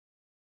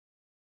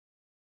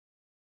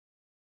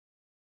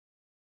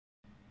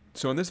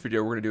So in this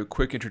video, we're going to do a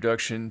quick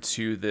introduction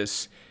to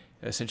this,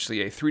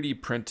 essentially a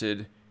 3D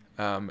printed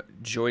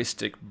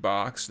joystick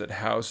box that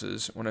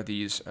houses one of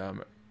these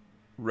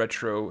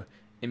retro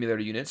emulator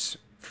units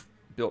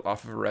built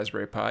off of a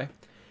Raspberry Pi.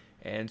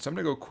 And so I'm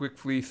going to go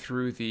quickly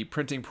through the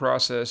printing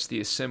process, the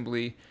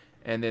assembly,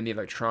 and then the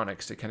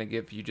electronics to kind of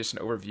give you just an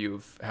overview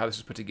of how this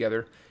is put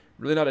together.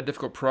 Really not a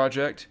difficult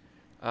project,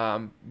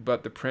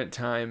 but the print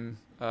time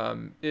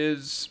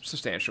is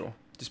substantial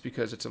just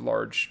because it's a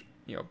large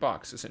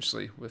box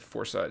essentially with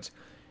 4 sides.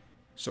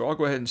 So I'll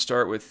go ahead and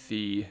start with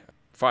the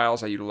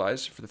files I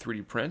utilize for the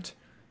 3D print,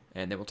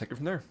 and then we'll take it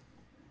from there.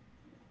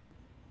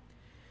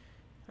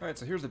 Alright,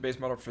 so here's the base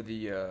model for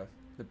the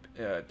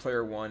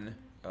Player 1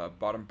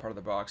 bottom part of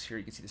the box. Here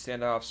you can see the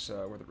standoffs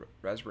where the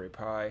Raspberry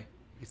Pi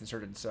gets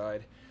inserted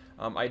inside.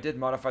 I did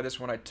modify this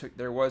one.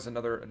 There was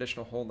another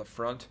additional hole in the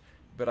front,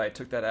 but I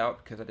took that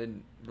out because I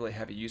didn't really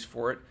have a use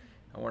for it.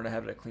 I wanted to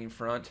have it a clean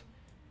front,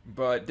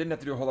 but didn't have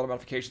to do a whole lot of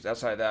modifications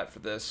outside of that for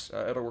this.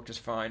 It'll work just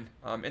fine.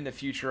 In the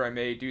future, I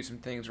may do some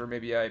things where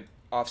maybe I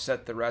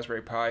offset the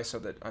Raspberry Pi so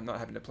that I'm not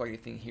having to plug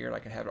anything here and I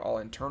can have it all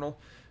internal,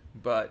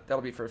 but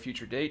that'll be for a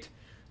future date.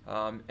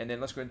 And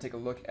then let's go ahead and take a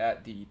look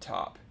at the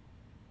top.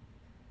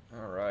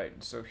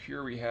 Alright, so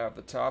here we have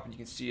the top, and you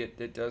can see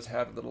it does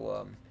have a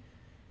little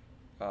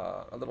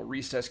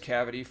recessed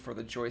cavity for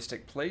the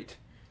joystick plate.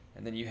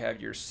 And then you have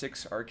your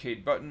 6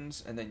 arcade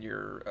buttons, and then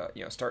your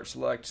start,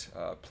 select,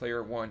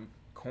 player 1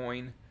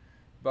 coin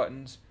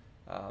buttons.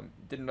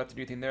 Didn't have to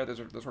do anything there.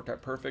 Those worked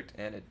out perfect,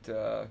 and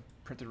it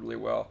printed really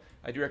well.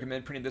 I do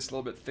recommend printing this a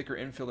little bit thicker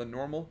infill than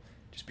normal,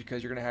 just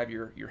because you're going to have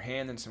your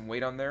hand and some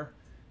weight on there.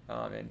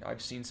 And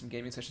I've seen some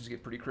gaming sessions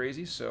get pretty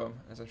crazy, so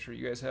as I'm sure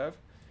you guys have.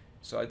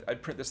 So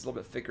I'd print this a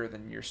little bit thicker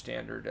than your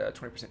standard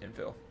 20%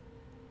 infill.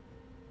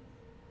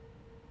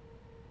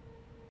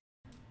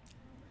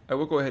 I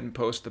will go ahead and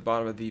post at the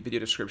bottom of the video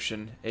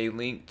description a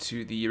link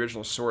to the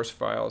original source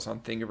files on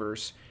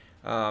Thingiverse.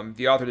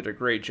 The author did a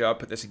great job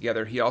putting this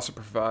together. He also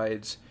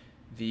provides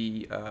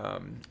the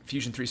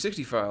Fusion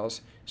 360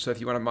 files, so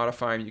if you want to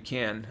modify them, you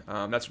can.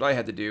 That's what I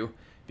had to do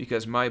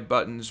because my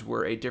buttons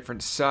were a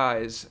different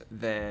size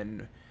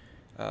than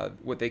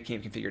what they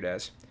came configured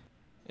as.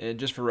 And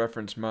just for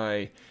reference,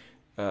 my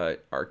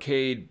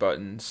arcade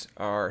buttons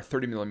are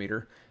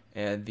 30mm,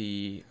 and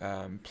the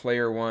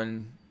player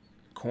 1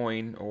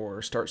 coin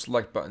or start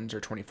select buttons are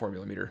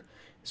 24mm.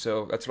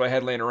 So that's what I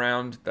had laying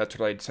around. That's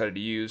what I decided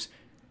to use.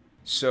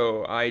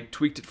 So I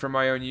tweaked it for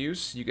my own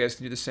use. You guys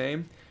can do the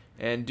same.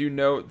 And do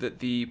note that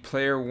the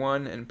player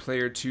 1 and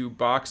player 2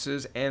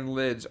 boxes and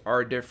lids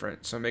are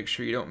different, so make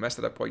sure you don't mess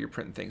that up while you're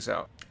printing things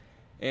out.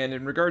 And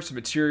in regards to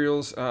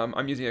materials,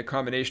 I'm using a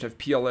combination of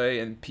PLA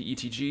and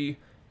PETG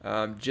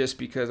just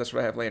because that's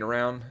what I have laying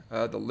around.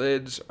 The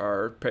lids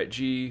are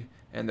PETG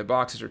and the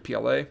boxes are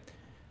PLA.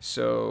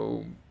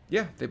 So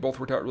yeah, they both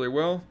worked out really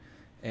well,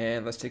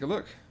 and let's take a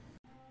look.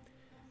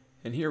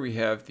 And here we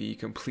have the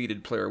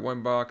completed player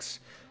 1 box.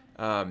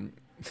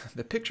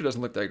 The picture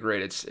doesn't look that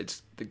great.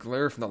 It's the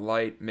glare from the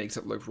light makes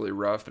it look really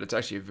rough, but it's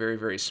actually a very,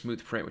 very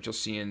smooth print, which you'll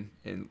see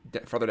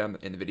farther down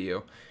in the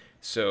video.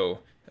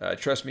 So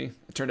trust me,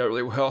 it turned out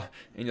really well,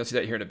 and you'll see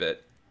that here in a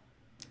bit.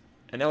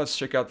 And now let's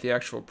check out the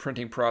actual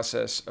printing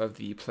process of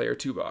the player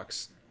 2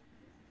 box.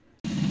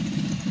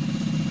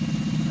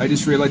 I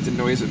just really like the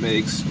noise it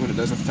makes when it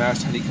does a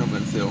fast honeycomb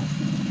infill.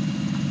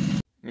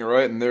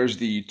 Alright, and there's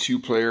the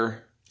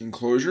 2-player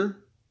enclosure.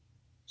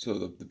 So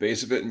the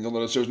base of it, and you'll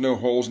notice there's no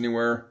holes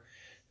anywhere.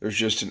 There's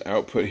just an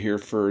output here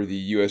for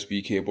the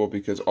USB cable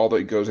because all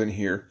that goes in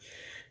here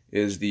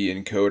is the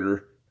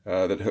encoder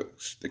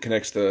that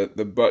connects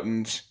the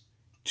buttons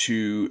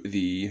to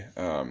the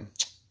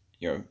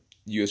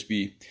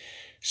USB.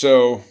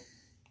 So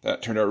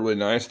that turned out really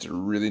nice. It's a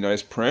really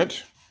nice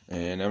print,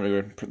 and I'm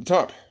going to print the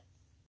top.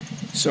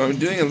 So I'm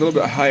doing a little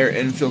bit higher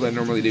infill than I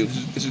normally do.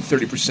 This is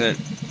 30%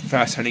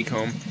 fast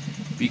honeycomb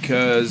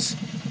because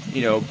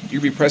you'll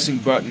be pressing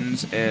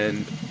buttons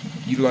and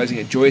utilizing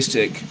a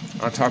joystick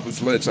on top of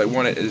its lid. So I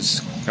want it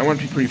to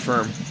be pretty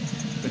firm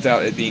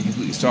without it being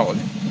completely solid.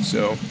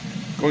 So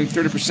going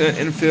 30%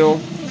 infill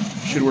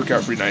should work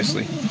out pretty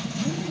nicely.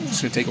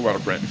 It's going to take a while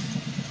to print.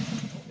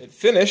 It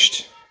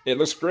finished. It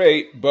looks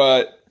great,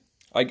 but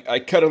I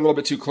cut it a little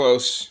bit too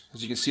close.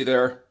 As you can see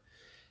there,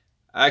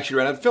 I actually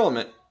ran out of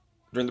filament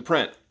during the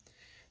print.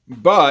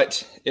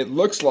 But it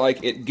looks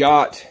like it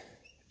got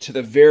to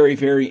the very,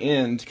 very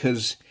end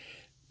because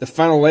the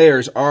final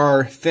layers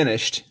are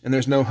finished and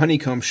there's no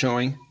honeycomb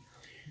showing.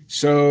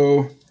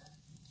 So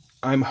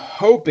I'm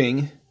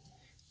hoping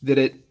that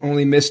it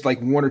only missed like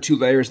 1 or 2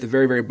 layers at the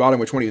very, very bottom,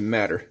 which won't even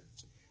matter.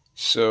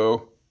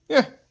 So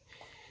yeah,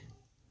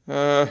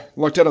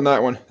 lucked out on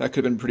that one. That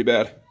could have been pretty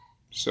bad.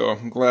 So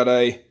I'm glad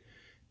I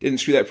didn't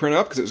screw that print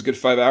up because it was a good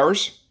 5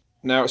 hours.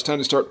 Now it's time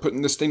to start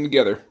putting this thing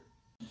together.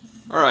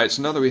 Alright,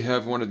 so now that we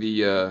have one of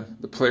the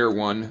player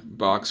 1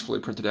 box fully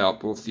printed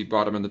out, both the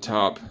bottom and the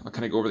top, I'll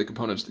kind of go over the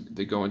components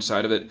that go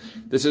inside of it.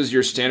 This is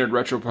your standard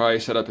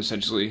RetroPie setup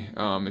essentially,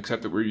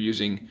 except that we're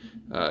using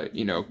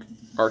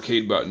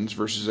arcade buttons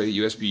versus a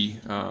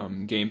USB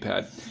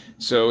gamepad.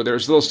 So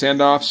there's little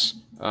standoffs,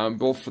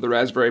 both for the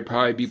Raspberry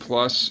Pi B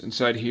Plus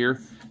inside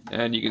here,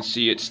 and you can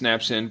see it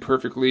snaps in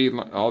perfectly.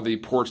 All the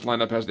ports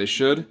line up as they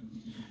should.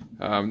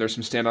 There's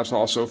some standoffs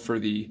also for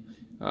the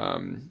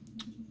button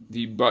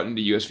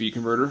to USB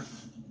converter.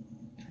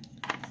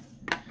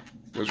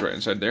 Goes right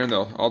inside there, and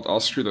I'll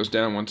screw those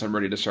down once I'm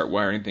ready to start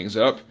wiring things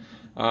up.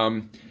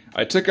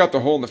 I took out the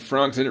hole in the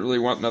front because I didn't really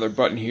want another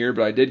button here,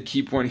 but I did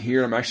keep one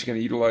here. I'm actually going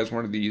to utilize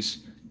one of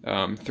these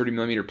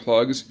 30mm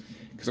plugs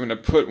because I'm going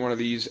to put one of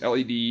these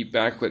LED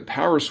backlit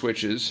power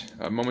switches,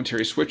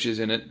 momentary switches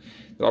in it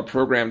that I'll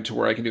program to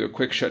where I can do a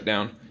quick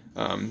shutdown.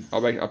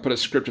 I'll put a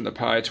script in the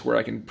Pi to where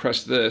I can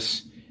press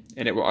this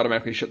and it will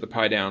automatically shut the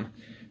Pi down,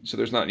 so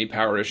there's not any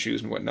power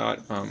issues and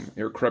whatnot,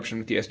 or corruption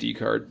with the SD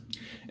card.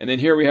 And then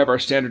here we have our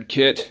standard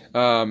kit.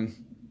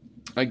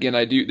 Again,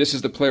 this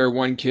is the Player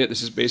 1 kit.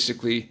 This is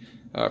basically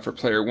for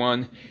Player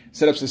 1.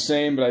 Setup's the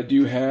same, but I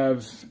do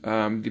have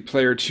the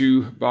Player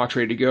 2 box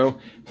ready to go.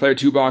 Player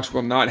 2 box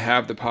will not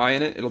have the Pi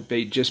in it. It'll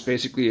be just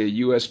basically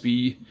a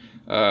USB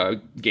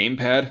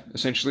gamepad,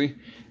 essentially,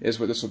 is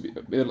what this will be.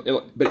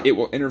 But it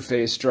will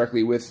interface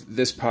directly with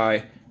this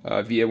Pi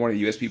via one of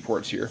the USB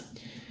ports here.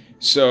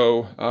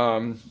 So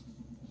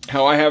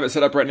how I have it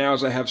set up right now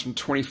is I have some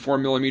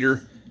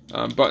 24mm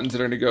buttons that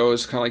are going to go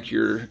as kind of like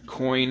your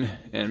coin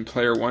and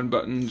Player 1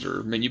 buttons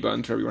or menu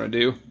buttons, whatever you want to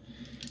do.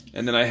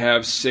 And then I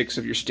have 6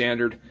 of your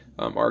standard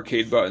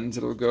arcade buttons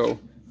that will go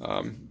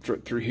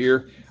through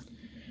here.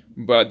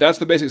 But that's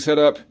the basic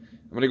setup.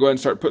 I'm going to go ahead and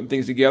start putting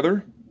things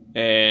together,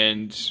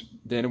 and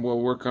then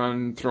we'll work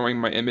on throwing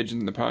my image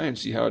in the Pi and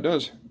see how it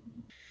does.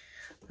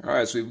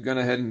 Alright, so we've gone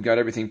ahead and got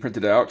everything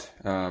printed out.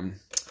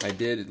 I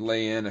did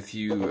lay in a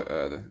few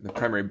the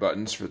primary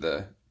buttons for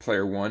the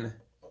Player 1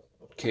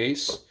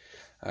 case.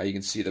 You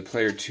can see the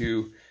Player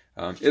 2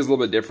 is a little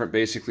bit different.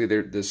 Basically,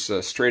 this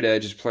straight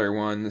edge is Player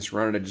 1, this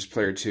rounded edge is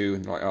Player 2,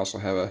 and I also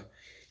have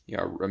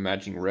a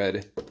matching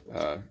red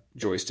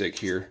joystick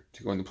here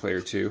to go into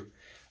Player 2.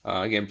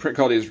 Again, print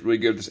quality is really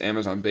good with this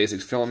Amazon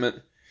Basics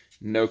filament.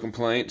 No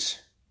complaints.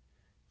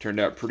 Turned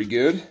out pretty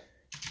good.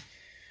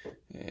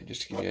 And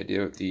just to give you an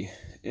idea what the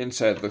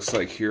inside looks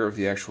like here of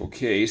the actual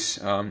case.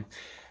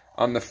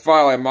 On the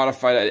file, I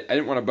modified it. I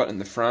didn't want a button in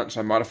the front, so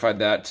I modified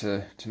that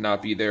to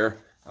not be there.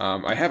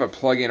 I have a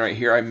plug-in right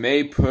here. I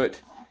may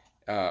put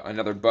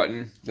another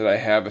button that I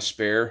have a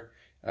spare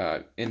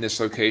in this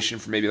location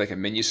for maybe like a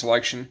menu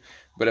selection,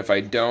 but if I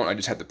don't, I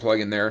just have to plug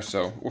in there,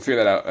 so we'll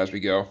figure that out as we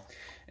go.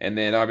 And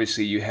then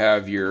obviously you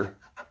have your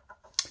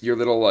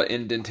little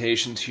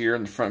indentations here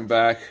in the front and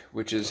back,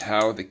 which is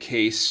how the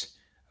case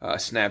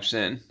snaps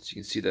in. So you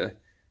can see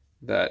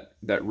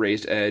that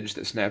raised edge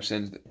that snaps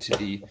in to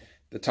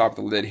the top of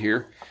the lid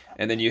here.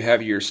 And then you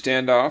have your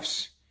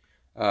standoffs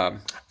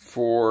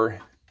for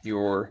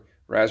your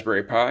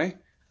Raspberry Pi,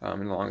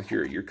 along with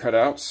your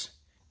cutouts,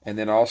 and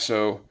then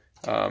also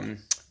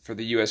for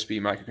the USB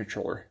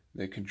microcontroller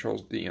that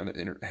controls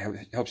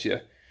that helps you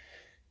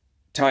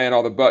tie in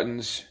all the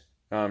buttons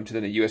to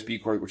then a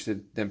USB cord, which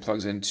then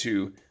plugs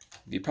into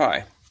the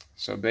Pi.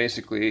 So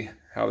basically,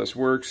 how this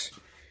works: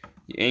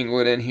 you angle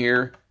it in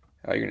here.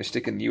 You're going to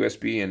stick in the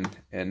USB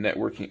and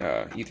networking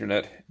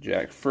Ethernet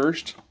jack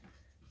first.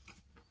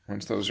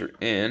 Once those are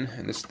in,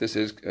 and this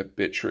is a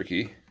bit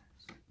tricky.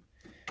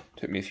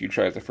 Took me a few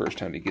tries the first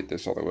time to get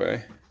this all the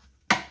way.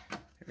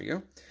 There we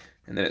go.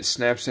 And then it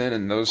snaps in,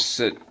 and those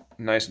sit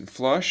nice and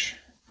flush,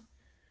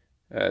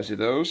 as do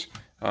those.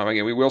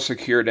 Again, we will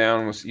secure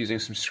down with using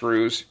some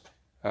screws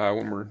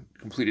when we're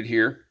completed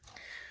here.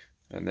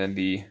 And then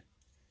the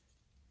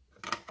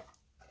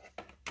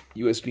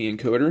USB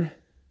encoder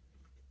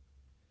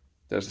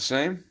does the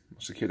same.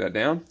 We'll secure that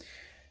down.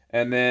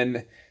 And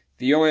then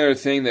the only other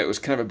thing that was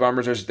kind of a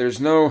bummer is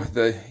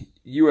the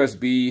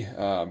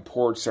USB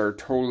ports are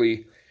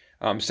totally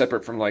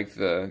separate from like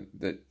the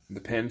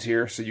pins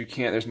here, so you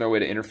can't. There's no way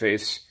to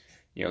interface,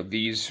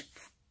 these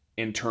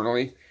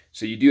internally.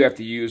 So you do have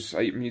to use.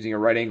 I'm using a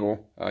right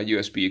angle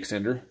USB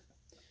extender.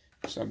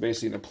 So I'm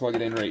basically going to plug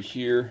it in right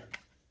here,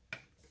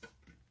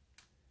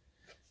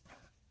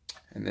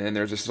 and then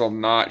there's this little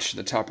notch at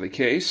the top of the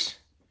case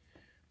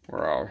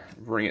where I'll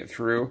bring it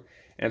through.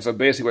 And so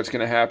basically what's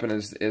going to happen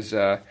is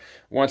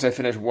once I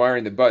finish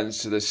wiring the buttons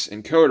to this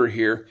encoder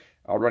here,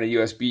 I'll run a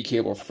USB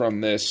cable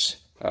from this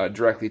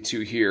directly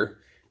to here,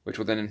 which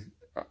will then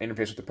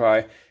interface with the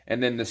Pi.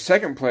 And then the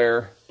second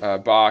player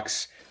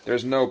box,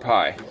 there's no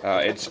Pi.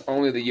 It's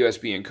only the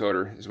USB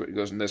encoder is what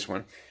goes in this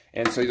one.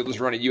 And so you'll just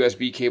run a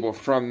USB cable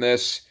from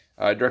this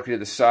directly to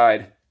the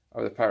side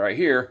of the Pi right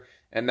here,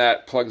 and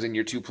that plugs in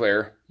your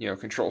two-player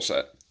control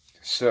set.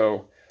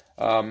 So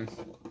I'm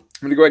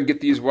going to go ahead and get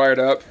these wired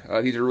up.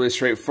 These are really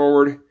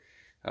straightforward.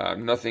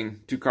 Nothing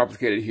too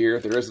complicated here.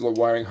 There is a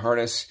little wiring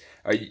harness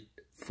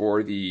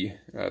for the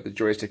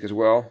joystick as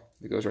well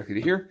that goes directly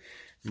to here.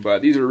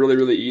 But these are really,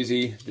 really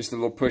easy. Just the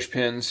little push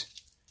pins,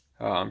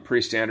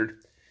 pretty standard.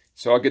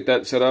 So I'll get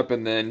that set up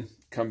and then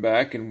come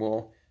back and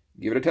we'll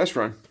give it a test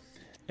run.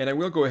 And I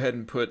will go ahead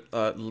and put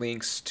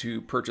links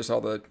to purchase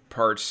all the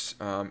parts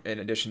in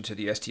addition to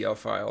the STL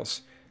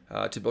files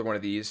to build one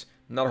of these.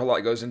 Not a whole lot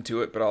goes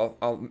into it, but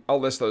I'll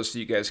list those so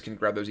you guys can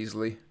grab those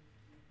easily.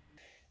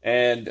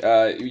 And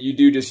you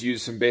do just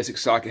use some basic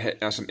socket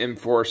head, some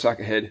M4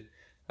 socket head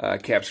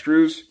cap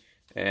screws,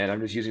 and I'm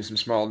just using some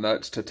small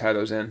nuts to tie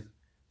those in.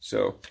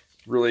 So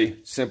really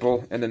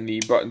simple. And then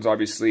the buttons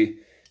obviously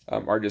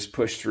are just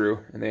pushed through,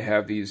 and they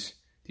have these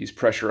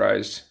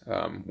pressurized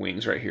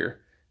wings right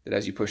here that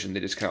as you push them, they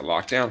just kind of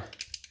lock down.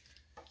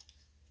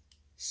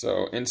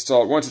 So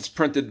install, once it's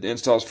printed, the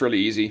install is fairly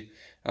easy.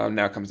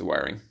 Now comes the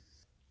wiring.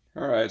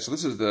 All right, so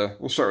this is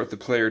we'll start with the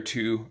player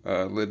 2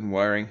 lid and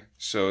wiring.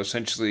 So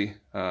essentially,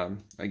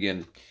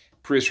 again,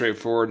 pretty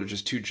straightforward. There's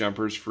just 2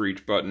 jumpers for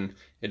each button.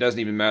 It doesn't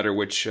even matter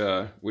which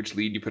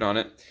lead you put on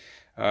it.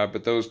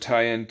 But those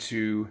tie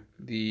into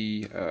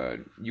the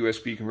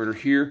USB converter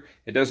here.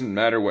 It doesn't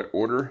matter what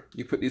order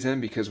you put these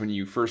in, because when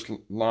you first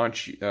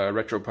launch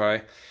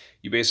RetroPie,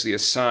 you basically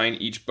assign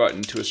each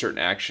button to a certain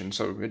action.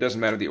 So it doesn't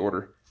matter the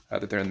order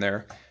that they're in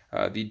there.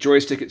 The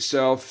joystick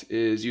itself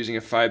is using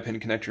a 5-pin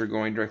connector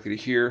going directly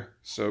to here,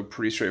 so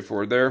pretty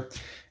straightforward there.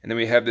 And then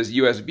we have this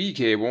USB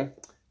cable,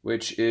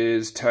 which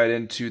is tied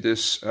into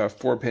this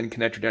 4-pin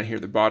connector down here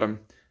at the bottom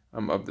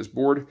of this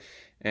board.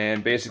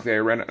 And basically I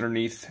ran it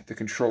underneath the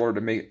controller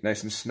to make it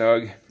nice and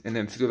snug, and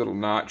then through a little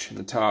notch in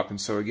the top. And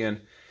so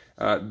again,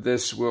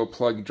 this will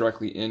plug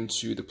directly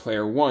into the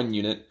player 1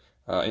 unit,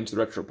 into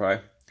the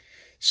RetroPie.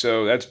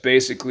 So that's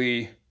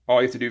basically all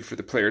you have to do for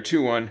the player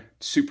 2 one.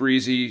 Super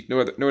easy,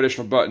 no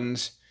additional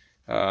buttons,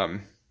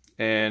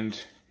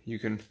 and you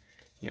can,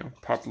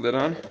 pop the lid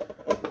on.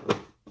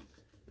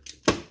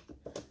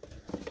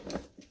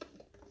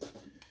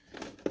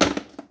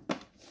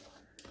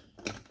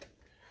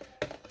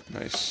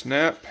 Nice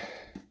snap,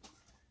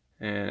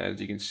 and as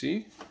you can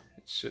see,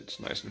 it sits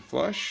nice and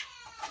flush.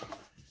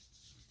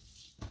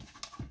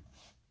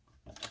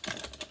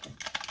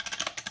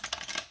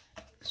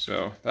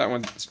 So that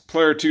one,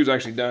 player 2 is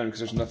actually done because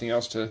there's nothing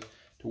else to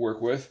work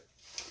with.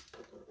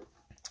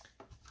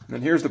 And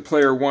then here's the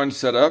player 1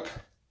 setup.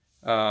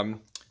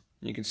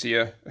 You can see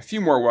a few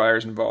more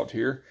wires involved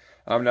here.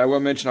 Now I will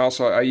mention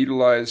also I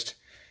utilized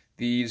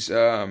these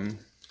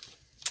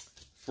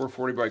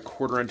 440 by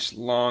 1/4 inch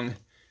long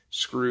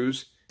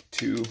screws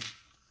to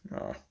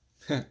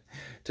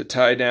to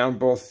tie down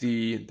both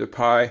the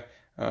Pi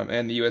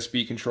and the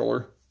USB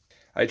controller.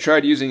 I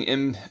tried using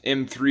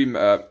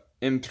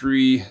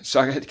M3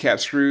 socket cap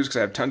screws because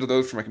I have tons of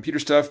those for my computer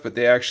stuff, but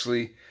they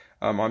actually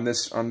on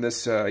this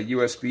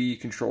USB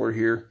controller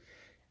here,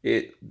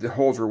 the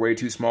holes were way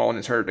too small and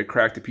it's harder to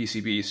crack the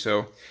PCB.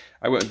 So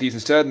I went with these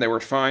instead, and they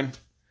worked fine.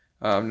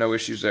 No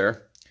issues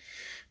there.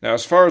 Now,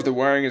 as far as the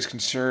wiring is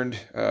concerned,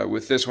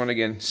 with this one,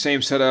 again,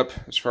 same setup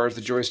as far as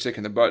the joystick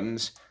and the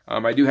buttons.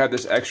 I do have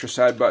this extra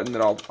side button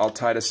that I'll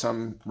tie to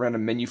some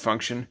random menu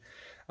function.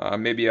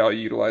 Maybe I'll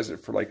utilize it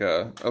for like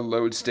a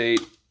load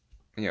state,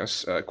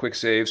 quick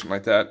save, something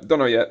like that. Don't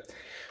know yet.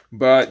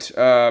 But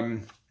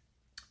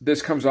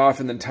this comes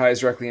off and then ties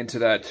directly into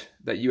that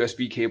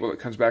USB cable that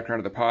comes back around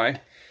to the Pi.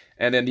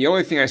 And then the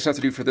only thing I still have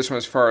to do for this one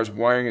as far as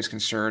wiring is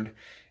concerned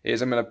is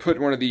I'm going to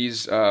put one of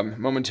these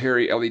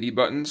momentary LED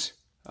buttons,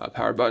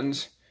 power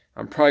buttons.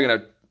 I'm probably going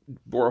to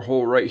bore a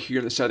hole right here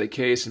in the side of the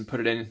case and put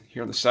it in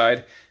here on the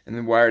side, and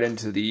then wire it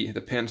into the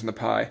pins on the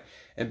Pi.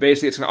 And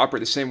basically it's going to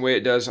operate the same way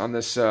it does on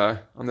this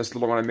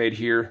little one I made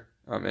here,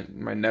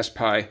 in my Nest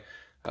Pi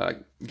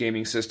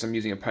gaming system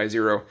using a Pi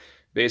Zero.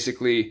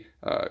 Basically,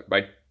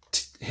 by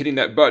hitting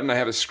that button, I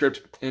have a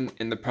script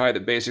in the Pi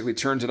that basically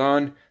turns it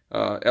on.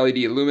 LED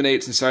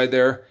illuminates inside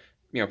there,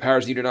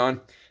 powers the unit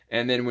on,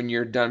 and then when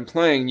you're done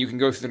playing, you can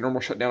go through the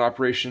normal shutdown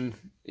operation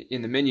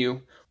in the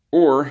menu,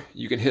 or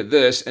you can hit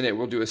this and it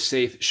will do a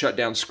safe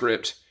shutdown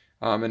script,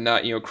 and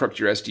not corrupt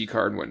your SD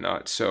card and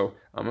whatnot. So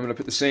I'm going to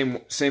put the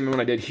same one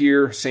I did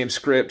here, same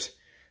script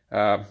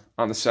on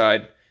the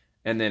side,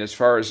 and then as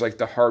far as like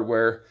the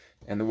hardware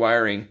and the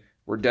wiring,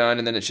 we're done,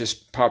 and then it's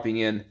just popping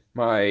in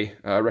my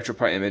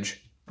RetroPie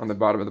image on the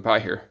bottom of the Pi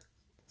here.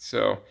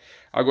 So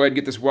I'll go ahead and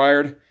get this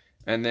wired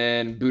and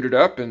then boot it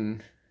up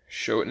and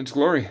show it in its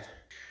glory.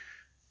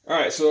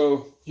 Alright,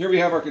 so here we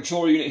have our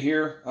controller unit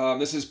here.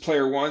 This is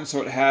player 1,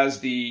 so it has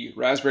the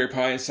Raspberry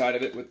Pi inside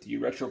of it with the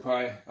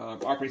RetroPie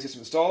operating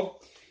system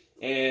installed.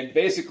 And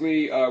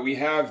basically we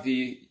have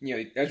the,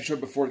 as we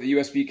showed before, the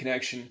USB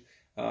connection.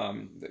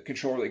 The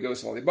controller that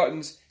goes to all the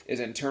buttons is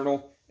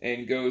internal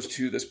and goes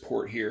to this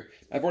port here.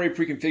 I've already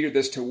pre-configured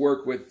this to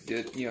work with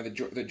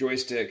the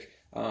joystick.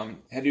 Had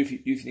to do a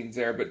few things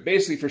there, but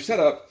basically for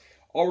setup,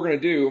 all we're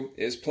going to do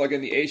is plug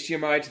in the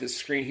HDMI to the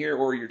screen here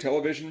or your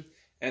television,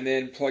 and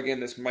then plug in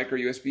this micro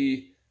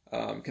USB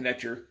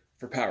connector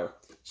for power.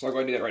 So I'll go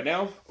ahead and do that right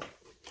now.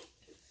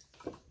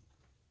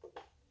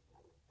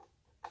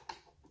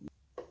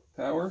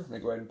 Power,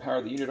 then go ahead and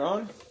power the unit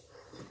on.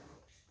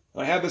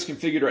 I have this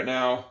configured right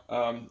now,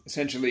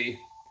 essentially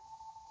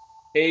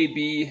A,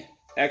 B,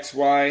 X,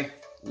 Y,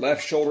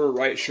 left shoulder,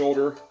 right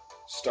shoulder,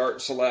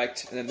 start,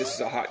 select, and then this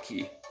is a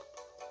hotkey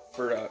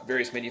for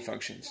various menu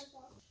functions.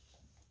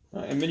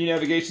 And menu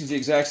navigation is the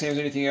exact same as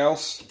anything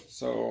else.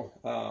 So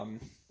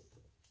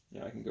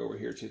I can go over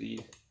here to the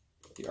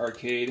the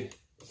arcade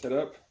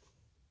setup.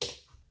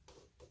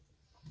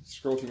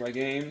 Scroll through my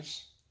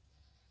games.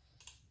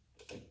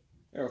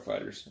 Aero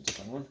Fighters, that's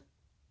a fun one.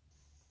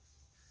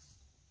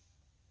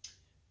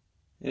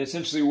 It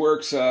essentially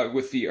works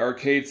with the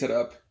arcade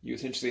setup. You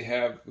essentially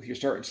have, with your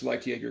start and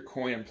select, you have your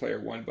coin and player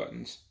 1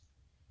 buttons.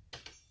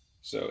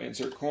 So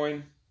insert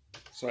coin.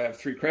 So I have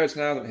 3 credits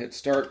now. Then I hit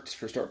start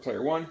for start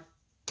player 1.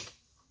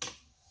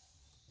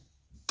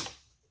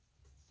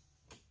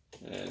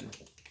 And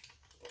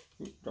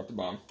drop the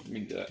bomb. Let me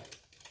do that.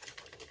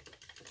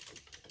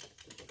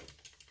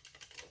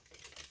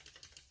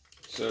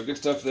 So good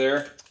stuff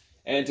there.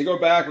 And to go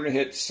back, we're going to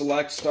hit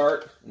select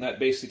start, and that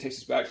basically takes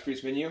us back to the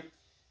previous menu.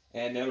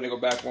 And then I'm going to go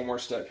back one more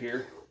step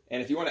here.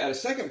 And if you want to add a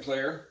second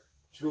player,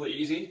 it's really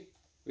easy.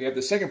 We have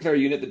the second player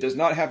unit that does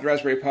not have the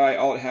Raspberry Pi.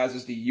 All it has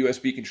is the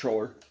USB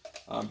controller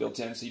built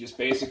in. So you just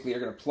basically are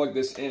going to plug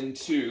this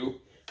into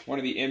one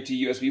of the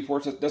empty USB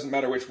ports. It doesn't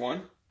matter which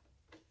one.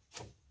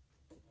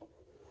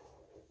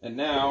 And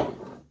now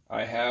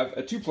I have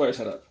a 2-player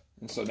setup.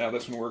 And so now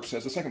this one works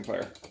as a second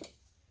player.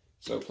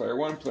 So player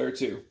 1, player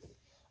 2.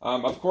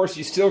 Of course,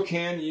 you still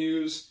can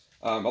use,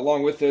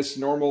 along with this,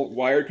 normal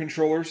wired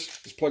controllers.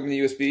 Just plug in the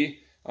USB,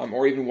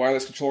 or even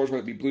wireless controllers,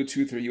 whether it be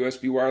Bluetooth or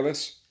USB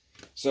wireless.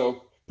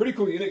 So pretty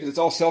cool unit because it's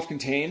all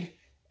self-contained.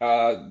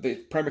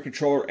 The primary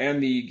controller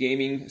and the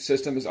gaming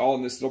system is all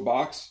in this little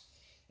box.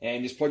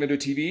 And you just plug it into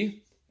a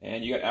TV,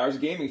 and you got hours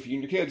of gaming for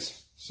you and your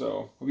kids.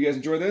 So hope you guys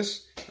enjoy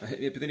this. Hit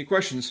me up with any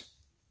questions.